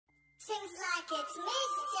Seems like it's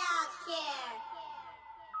MISTY out here.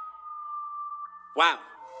 Wow.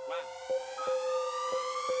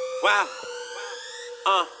 Wow.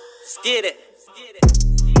 Let's get it.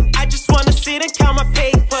 I just wanna sit and count my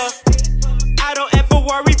paper. I don't ever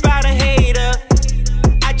worry about a hater.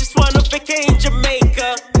 I just wanna vacate in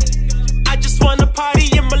Jamaica. I just wanna party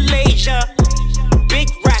in Malaysia. Big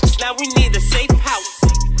racks, now we need a safe house.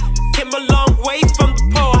 Came a long way from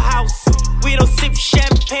the poorhouse. We don't sip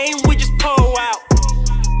champagne, we just pour out.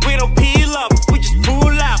 We don't peel up, we just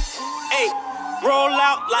pull out. Hey, roll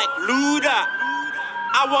out like Luda.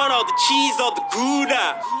 I want all the cheese, all the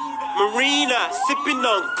Gouda. Marina, sipping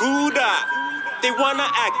on Gouda. They wanna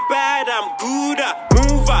act bad, I'm Gouda.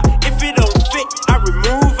 Mover, if it don't fit, I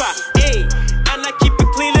remove her. Hey, and I keep it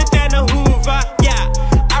cleaner than a Hoover. Yeah,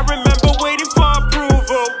 I remember waiting for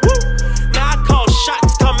approval. Woo. Now I call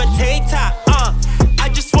shots, commentator. I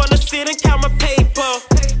just wanna sit and count my paper.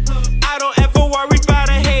 I don't ever worry about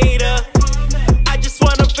a hater. I just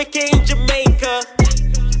wanna vacate in Jamaica.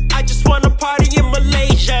 I just wanna party in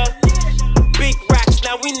Malaysia. Big racks,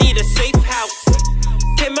 now we need a safe house.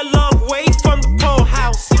 Came a long way from the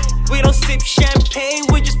poorhouse. We don't sip champagne,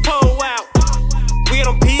 we just pour out. We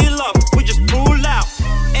don't peel up, we just pull out.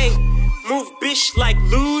 Ayy, move bitch like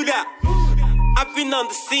Luda. I've been on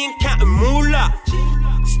the scene counting moolah.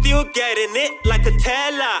 Still getting it like a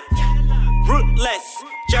teller. Rootless,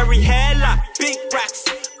 Jerry Heller. Big racks,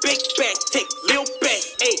 big bank, take lil bank.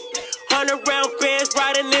 Ayy, 100 round bands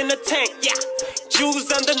riding in the tank, yeah.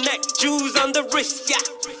 Jewels on the neck, jewels on the wrist, yeah.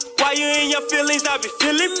 While you in your feelings, I be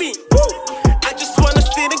feeling me. Woo. I just wanna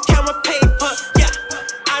sit and count my paper, yeah.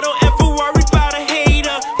 I don't ever worry about a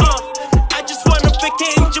hater, I just wanna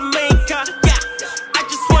vacate in Jamaica, yeah. I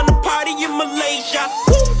just wanna party in Malaysia.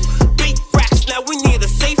 Woo. Big racks, now we need a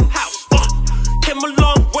safe house. Came a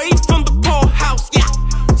long way from the poorhouse, yeah.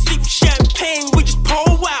 Sip champagne, we just pour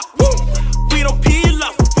out. Woo. We don't peel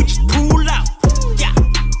off, we just pull out, yeah.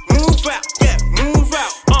 Move out, yeah, move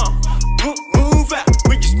out, move out,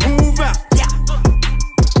 we just move out, yeah.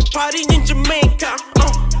 Party in Jamaica,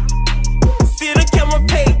 sit and count my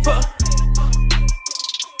paper.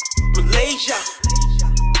 Malaysia,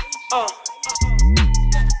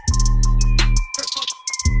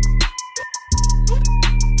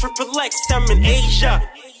 XXX, I'm in Asia.